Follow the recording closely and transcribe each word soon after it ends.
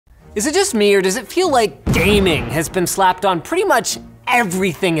Is it just me, or does it feel like gaming has been slapped on pretty much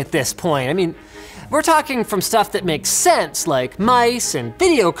everything at this point? I mean, we're talking from stuff that makes sense, like mice and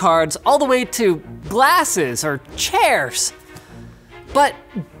video cards, all the way to glasses or chairs. But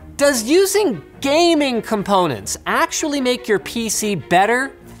does using gaming components actually make your PC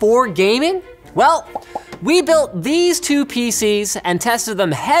better for gaming? Well, we built these two PCs and tested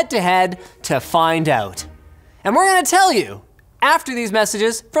them head to head to find out. And we're gonna tell you after these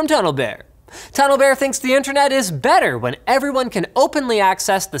messages from Tunnel Bear. Tunnel Bear thinks the internet is better when everyone can openly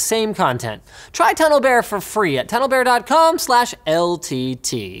access the same content. Try Tunnel Bear for free at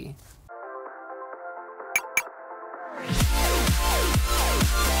tunnelbear.com/LTT.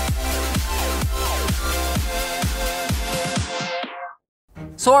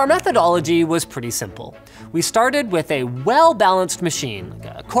 So our methodology was pretty simple. We started with a well-balanced machine, like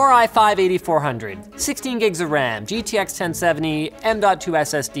a Core i5-8400, 16 gigs of RAM, GTX 1070, M.2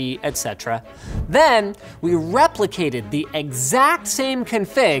 SSD, etc. Then we replicated the exact same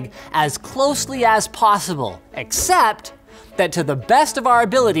config as closely as possible, except that to the best of our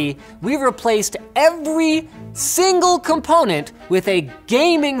ability, we replaced every single component with a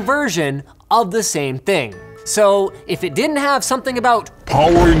gaming version of the same thing. So if it didn't have something about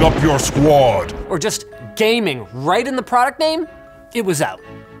powering up your squad or just gaming right in the product name, it was out.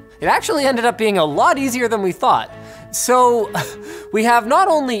 It actually ended up being a lot easier than we thought. So we have not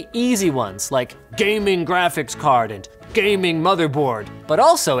only easy ones like gaming graphics card and gaming motherboard, but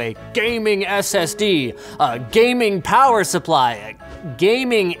also a gaming SSD, a gaming power supply, a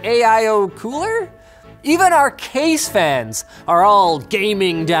gaming AIO cooler? Even our case fans are all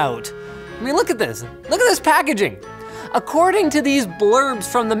gaminged out. I mean, look at this packaging. According to these blurbs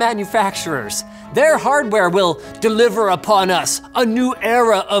from the manufacturers, their hardware will deliver upon us a new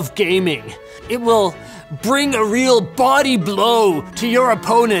era of gaming. It will bring a real body blow to your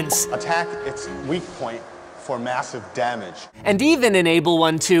opponents. Attack its weak point for massive damage. And even enable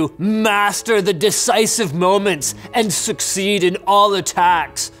one to master the decisive moments and succeed in all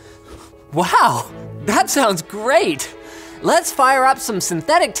attacks. Wow, that sounds great. Let's fire up some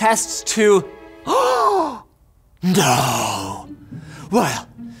synthetic tests to, oh, no. Well,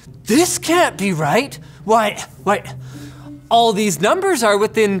 this can't be right. Why, all these numbers are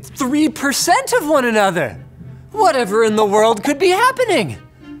within 3% of one another. Whatever in the world could be happening?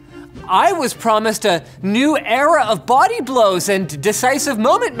 I was promised a new era of body blows and decisive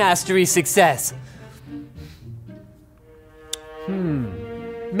moment mastery success.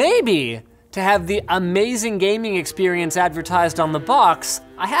 Maybe to have the amazing gaming experience advertised on the box,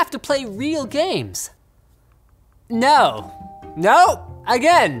 I have to play real games. No,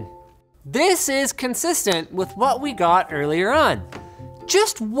 again, this is consistent with what we got earlier on.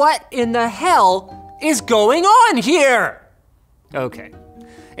 Just what in the hell is going on here? Okay,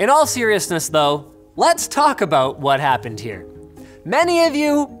 in all seriousness though, let's talk about what happened here. Many of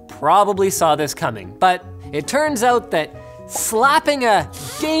you probably saw this coming, but it turns out that slapping a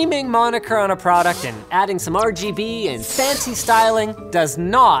gaming moniker on a product and adding some RGB and fancy styling does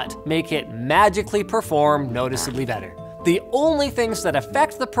not make it magically perform noticeably better. The only things that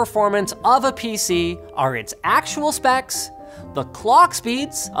affect the performance of a PC are its actual specs, the clock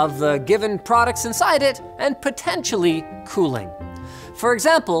speeds of the given products inside it, and potentially cooling. For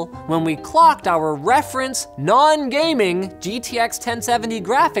example, when we clocked our reference non-gaming GTX 1070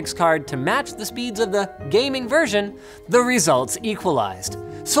 graphics card to match the speeds of the gaming version, the results equalized.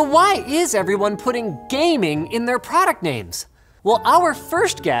 So why is everyone putting gaming in their product names? Well, our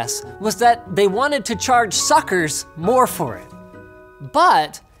first guess was that they wanted to charge suckers more for it.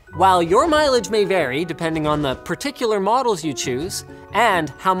 But while your mileage may vary depending on the particular models you choose and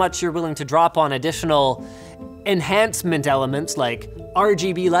how much you're willing to drop on additional enhancement elements like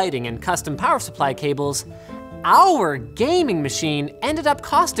RGB lighting and custom power supply cables, our gaming machine ended up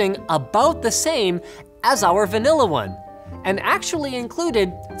costing about the same as our vanilla one, and actually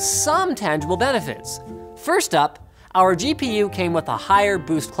included some tangible benefits. First up, our GPU came with a higher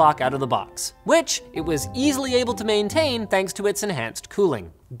boost clock out of the box, which it was easily able to maintain thanks to its enhanced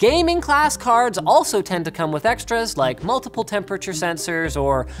cooling. Gaming class cards also tend to come with extras like multiple temperature sensors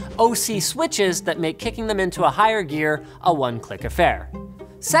or OC switches that make kicking them into a higher gear a one-click affair.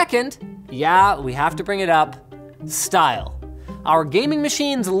 Second, yeah, we have to bring it up, style. Our gaming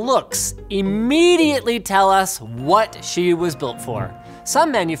machine's looks immediately tell us what she was built for.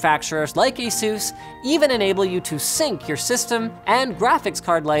 Some manufacturers, like ASUS, even enable you to sync your system and graphics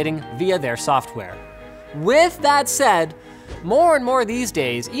card lighting via their software. With that said, More and more these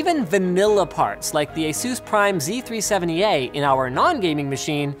days, even vanilla parts like the Asus Prime Z370A in our non-gaming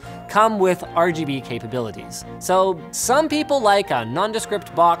machine come with RGB capabilities. So some people like a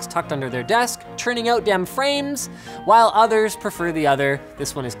nondescript box tucked under their desk, churning out damn frames, while others prefer the other.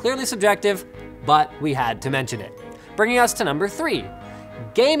 This one is clearly subjective, but we had to mention it. Bringing us to number 3.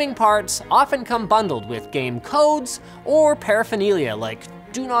 Gaming parts often come bundled with game codes or paraphernalia like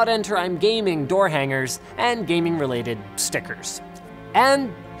 "Do not enter, I'm gaming" door hangers and gaming related stickers.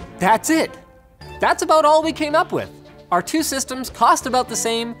 And that's it. That's about all we came up with. Our two systems cost about the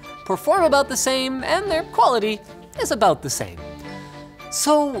same, perform about the same, and their quality is about the same.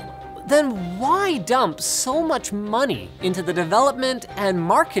 So then why dump so much money into the development and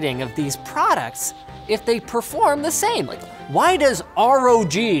marketing of these products if they perform the same? Like, why does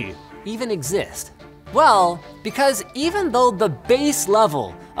ROG even exist? Well, because even though the base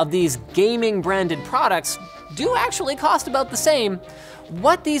level of these gaming branded products do actually cost about the same,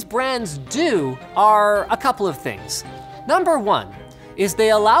 what these brands do are a couple of things. Number 1 is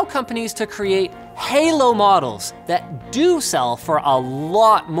they allow companies to create halo models that do sell for a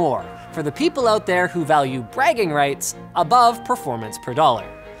lot more for the people out there who value bragging rights above performance per dollar.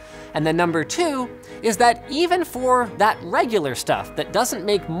 And then number 2 is that even for that regular stuff that doesn't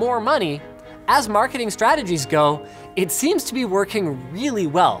make more money, as marketing strategies go, it seems to be working really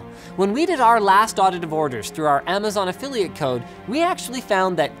well. When we did our last audit of orders through our Amazon affiliate code, we actually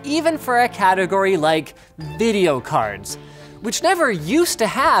found that even for a category like video cards, which never used to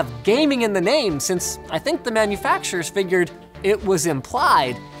have gaming in the name since I think the manufacturers figured it was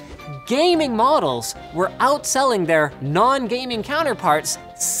implied, gaming models were outselling their non-gaming counterparts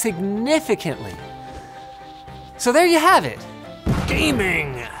significantly. So there you have it.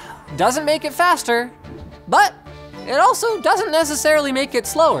 Gaming doesn't make it faster, but it also doesn't necessarily make it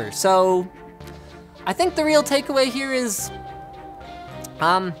slower. So I think the real takeaway here is,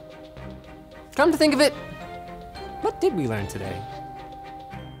 come to think of it, what did we learn today?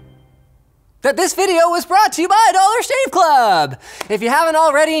 That this video was brought to you by Dollar Shave Club. If you haven't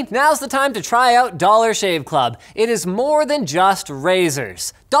already, now's the time to try out Dollar Shave Club. It is more than just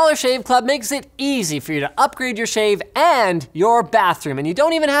razors. Dollar Shave Club makes it easy for you to upgrade your shave and your bathroom, and you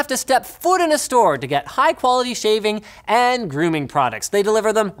don't even have to step foot in a store to get high quality shaving and grooming products. They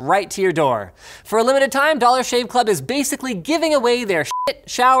deliver them right to your door. For a limited time, Dollar Shave Club is basically giving away their shit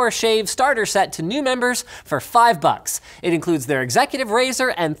shower shave starter set to new members for $5. It includes their executive razor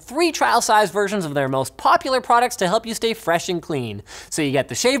and 3 trial size versions of their most popular products to help you stay fresh and clean. So you get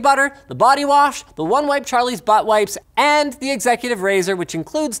the shave butter, the body wash, the One Wipe Charlie's butt wipes, and the executive razor, which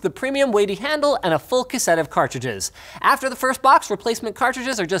includes the premium weighty handle and a full cassette of cartridges. After the first box, replacement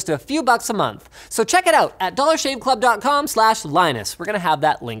cartridges are just a few bucks a month. So check it out at dollarshaveclub.com/Linus. We're gonna have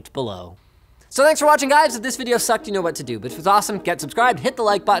that linked below. So thanks for watching, guys. If this video sucked, you know what to do. But if it was awesome, get subscribed, hit the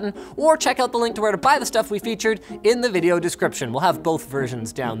like button, or check out the link to where to buy the stuff we featured in the video description. We'll have both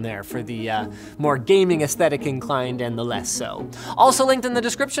versions down there for the more gaming aesthetic inclined and the less so. Also linked in the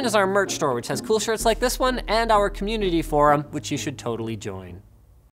description is our merch store, which has cool shirts like this one, and our community forum, which you should totally join.